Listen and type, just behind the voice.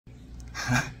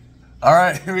All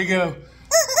right, here we go.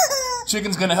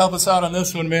 Chicken's gonna help us out on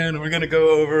this one, man. We're gonna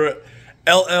go over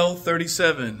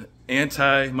LL37,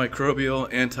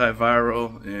 antimicrobial,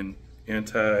 antiviral, and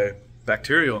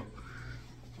anti-bacterial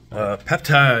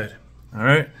peptide. All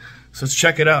right, so let's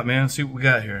check it out, man. See what we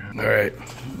got here. All right,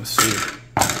 let's see.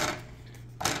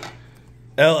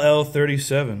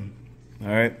 LL37. All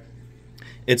right,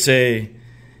 it's a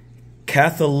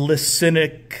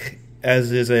catholicinic,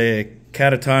 as is a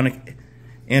catatonic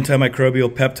antimicrobial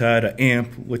peptide, a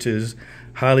AMP, which is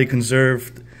highly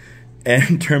conserved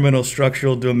and terminal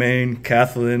structural domain.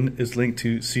 Catholin is linked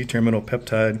to C-terminal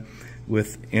peptide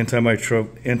with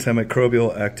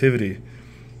antimicrobial activity.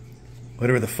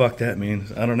 Whatever the fuck that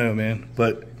means. I don't know, man.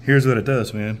 But here's what it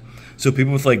does, man. So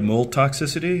people with like mold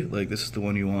toxicity, like this is the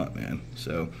one you want, man.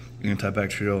 So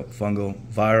antibacterial, fungal,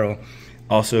 viral.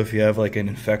 Also, if you have like an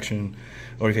infection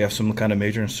or if you have some kind of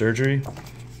major surgery,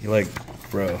 you're like,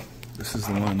 bro, this is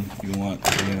the one you want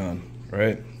to be on,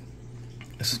 right?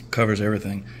 This covers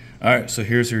everything. All right, so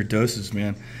here's your doses,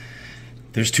 man.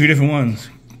 There's two different ones.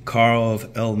 Carl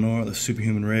of Lanore, the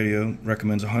superhuman radio,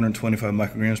 recommends 125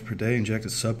 micrograms per day,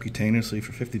 injected subcutaneously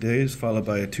for 50 days, followed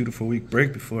by a 2 to 4 week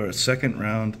break before a second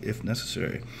round if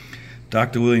necessary.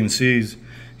 Dr. William Seeds,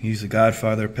 he's the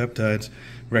godfather of peptides,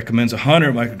 recommends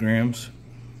 100 micrograms,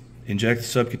 injected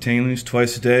subcutaneously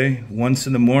twice a day, once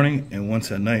in the morning and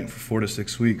once at night for 4 to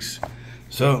 6 weeks.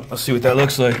 So let's see what that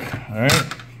looks like. All right,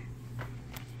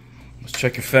 let's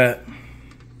check your fat.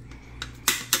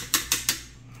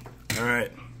 All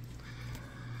right,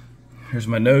 here's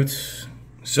my notes.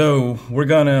 So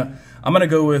I'm gonna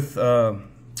go with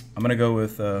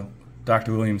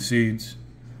Dr. William Seeds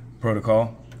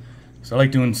protocol. So I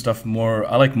like doing stuff more.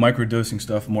 I like microdosing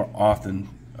stuff more often.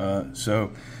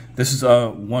 So this is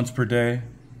once per day.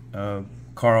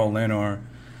 Carl Lanore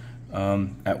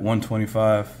at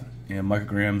 125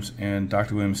 micrograms, and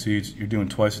Dr. William Seeds, you're doing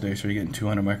twice a day, so you're getting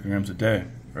 200 micrograms a day,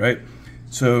 right?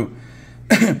 So,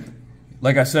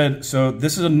 like I said, so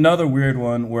this is another weird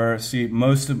one where, see,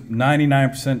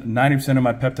 90% of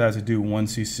my peptides I do 1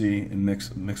 cc and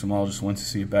mix them all, just 1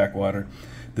 cc of backwater.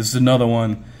 This is another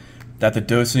one that the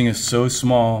dosing is so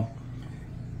small,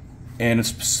 and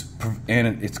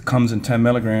it comes in 10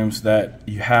 milligrams that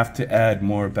you have to add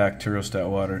more bacteriostatic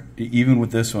water, even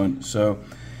with this one. So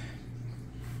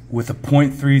with a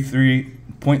 0.3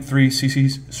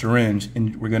 cc syringe,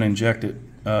 and we're going to inject it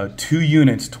 2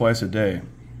 units twice a day.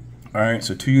 All right,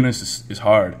 so 2 units is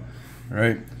hard,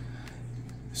 right?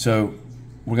 So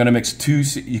we're going to mix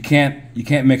you can't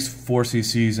mix 4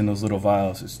 cc's in those little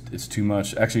vials. It's too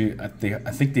much. Actually, I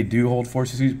think they do hold 4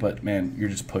 cc's, but man, you're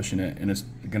just pushing it, and it's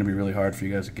going to be really hard for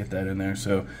you guys to get that in there.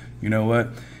 So you know what?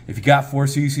 If you got 4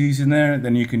 cc's in there,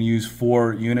 then you can use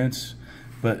 4 units,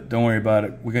 but don't worry about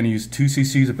it. We're going to use 2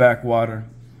 cc's of backwater,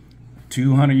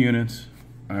 200 units,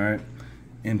 all right,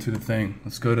 into the thing.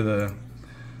 Let's go to the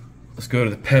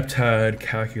peptide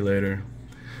calculator.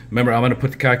 Remember, I'm going to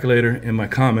put the calculator in my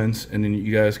comments, and then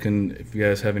you guys can, if you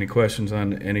guys have any questions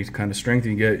on any kind of strength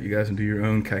you get, you guys can do your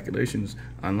own calculations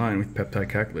online with peptide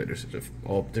calculators. There's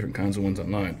all different kinds of ones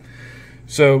online.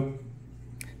 So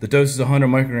the dose is 100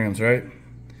 micrograms, right?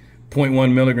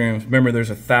 0.1 milligrams. Remember, there's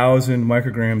 1,000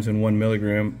 micrograms in 1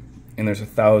 milligram, and there's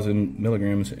 1,000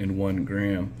 milligrams in 1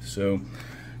 gram. So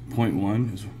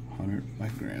 0.1 is 100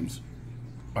 micrograms.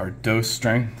 Our dose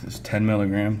strength is 10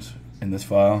 milligrams in this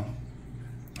vial.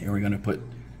 Here we're going to put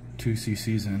 2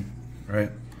 cc's in,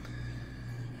 right?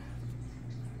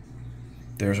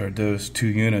 There's our dose, 2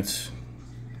 units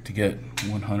to get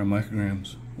 100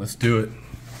 micrograms. Let's do it.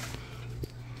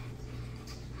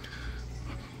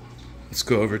 Let's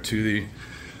go over to the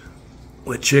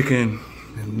wet chicken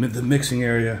and the mixing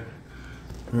area.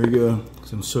 There we go.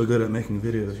 'Cause I'm so good at making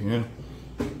videos, you know?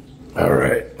 All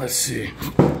right, let's see.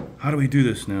 How do we do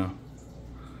this now?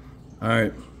 All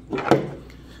right.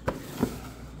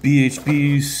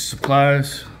 BHB's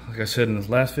supplies, like I said in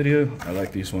the last video, I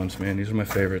like these ones, man. These are my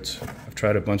favorites. I've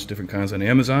tried a bunch of different kinds on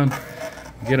Amazon.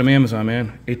 Get them Amazon,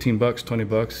 man. 18 bucks, 20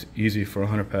 bucks, easy for a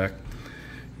 100 pack.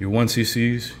 Your 1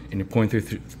 cc's and your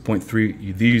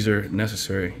 0.3, these are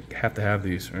necessary. You have to have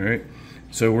these, all right?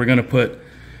 So we're gonna put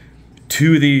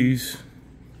 2 of these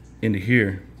into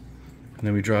here, and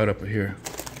then we draw it up here.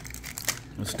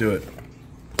 Let's do it.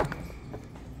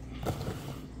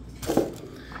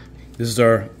 This is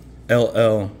our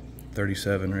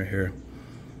LL37 right here.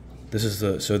 This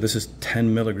is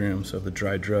 10 milligrams of the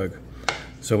dry drug.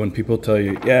 So when people tell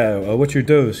you, yeah, what's your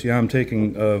dose? Yeah, I'm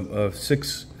taking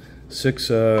 6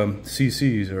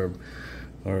 cc's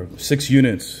or 6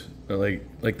 units.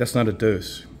 Like that's not a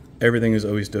dose. Everything is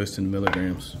always dosed in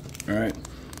milligrams. All right.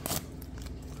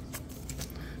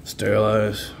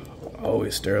 sterilize.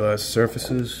 Always sterilize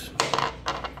surfaces.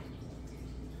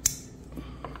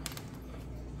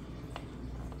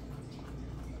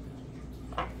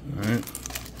 Alright.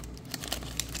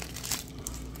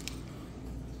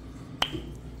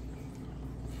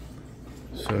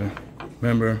 So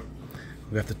remember,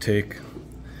 we have to take,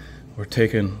 we're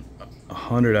taking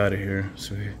 100 out of here,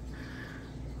 so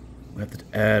we have to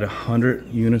add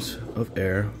 100 units of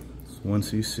air, it's 1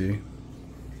 cc,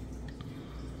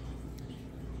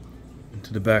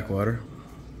 into the backwater.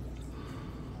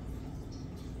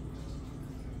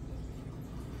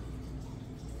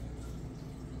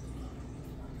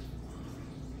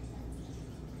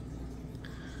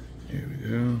 Here we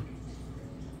go.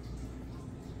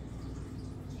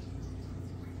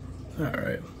 All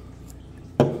right.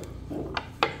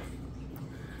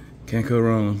 Can't go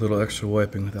wrong with a little extra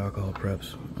wiping with alcohol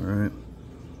preps. All right.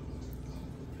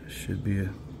 Should be a.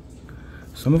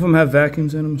 Some of them have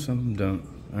vacuums in them, some of them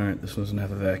don't. All right, this one doesn't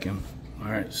have a vacuum. All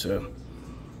right, so.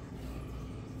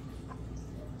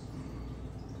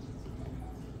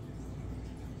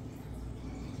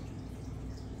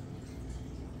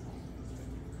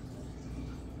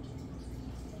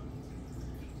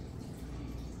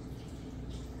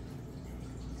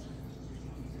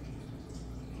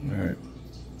 All right,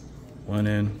 one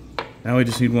in. Now we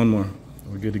just need one more.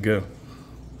 We're good to go.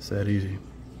 It's that easy.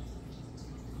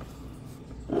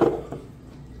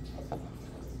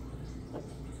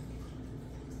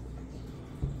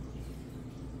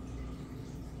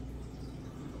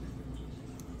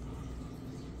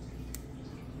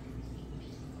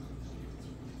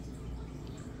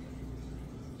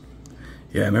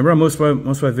 Yeah, remember on most of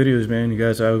my videos, man, you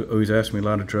guys always ask me a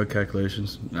lot of drug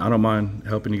calculations. I don't mind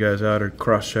helping you guys out or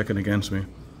cross-checking against me.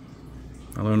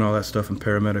 I learned all that stuff in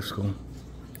paramedic school.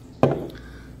 All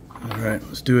right,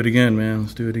 let's do it again, man.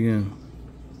 Let's do it again.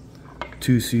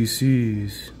 2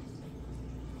 cc's.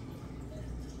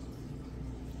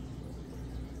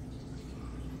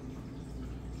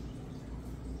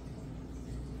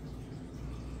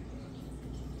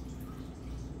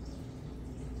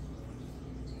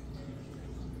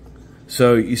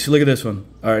 So you see, look at this one.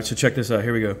 All right, so check this out.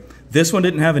 Here we go. This one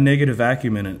didn't have a negative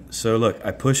vacuum in it. So look,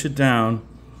 I push it down.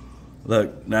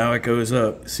 Look, now it goes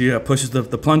up. See how it pushes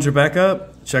the plunger back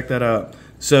up? Check that out.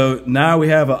 So now we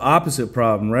have an opposite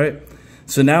problem, right?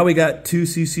 So now we got 2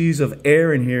 cc's of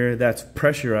air in here that's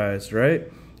pressurized, right?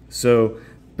 So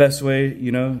best way,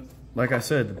 you know, like I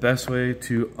said, the best way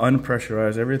to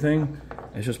unpressurize everything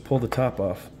is just pull the top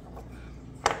off.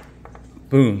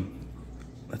 Boom.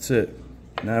 That's it.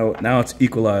 Now it's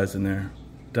equalized in there.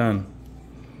 Done.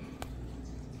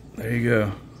 There you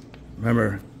go.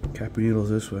 Remember, cap your needles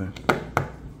this way.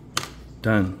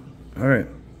 Done. All right.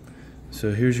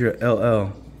 So here's your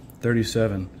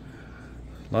LL37.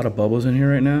 A lot of bubbles in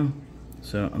here right now.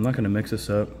 So I'm not going to mix this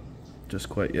up just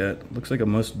quite yet. Looks like it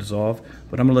must dissolve,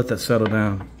 but I'm going to let that settle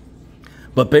down.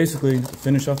 But basically, to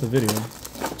finish off the video,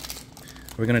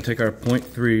 we're going to take our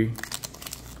 0.3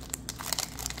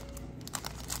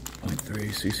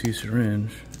 cc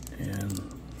syringe, and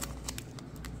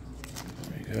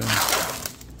there we go.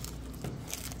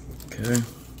 Okay,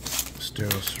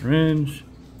 sterile syringe,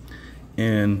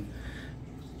 and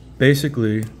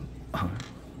basically,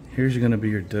 here's going to be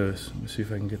your dose. Let me see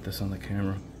if I can get this on the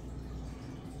camera.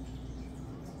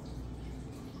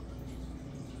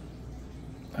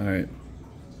 All right,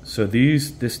 so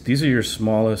these are your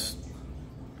smallest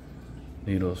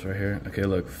needles right here. Okay,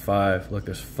 look, 5. Look,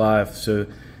 there's 5. So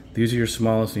these are your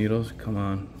smallest needles. Come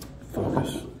on,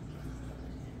 focus.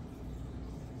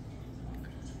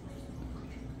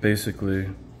 Basically,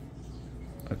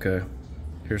 okay,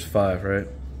 here's 5, right?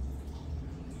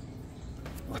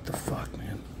 What the fuck,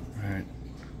 man? All right,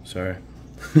 sorry.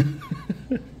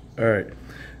 All right,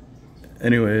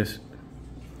 anyways.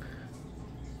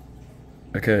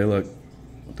 Okay, look,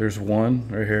 there's 1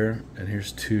 right here, and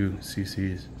here's 2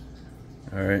 cc's.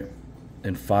 All right,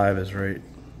 and 5 is right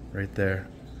there.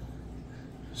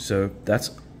 So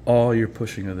that's all you're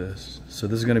pushing of this. So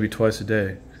this is going to be twice a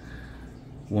day.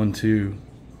 1, 2.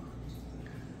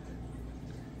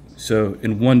 So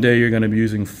in one day you're going to be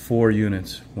using 4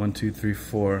 units. 1, 2, 3,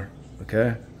 4.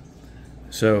 Okay.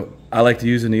 So I like to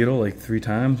use a needle like 3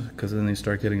 times because then they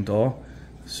start getting dull.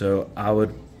 So I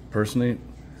would personally,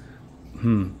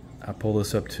 I pull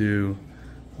this up to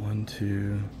 1,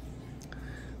 2.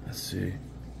 Let's see.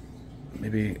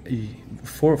 Maybe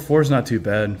 4 is not too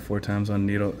bad, 4 times on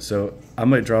needle. So I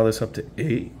might draw this up to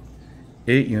 8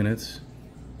 units.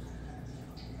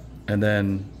 And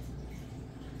then,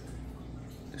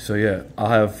 so yeah, I'll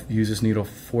have used this needle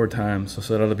 4 times. So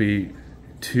that'll be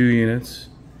 2 units.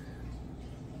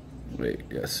 wait,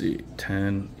 yeah, see,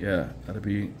 10, yeah, that'll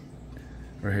be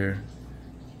right here.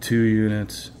 2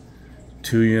 units,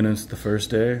 2 units the first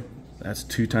day. That's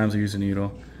 2 times I use a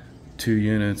needle. 2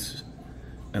 units,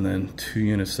 and then 2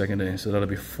 units second day. So that'll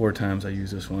be 4 times I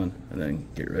use this one, and then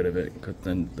get rid of it, because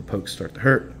then the pokes start to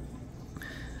hurt.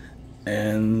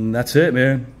 And that's it,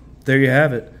 man. There you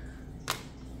have it.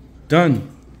 Done.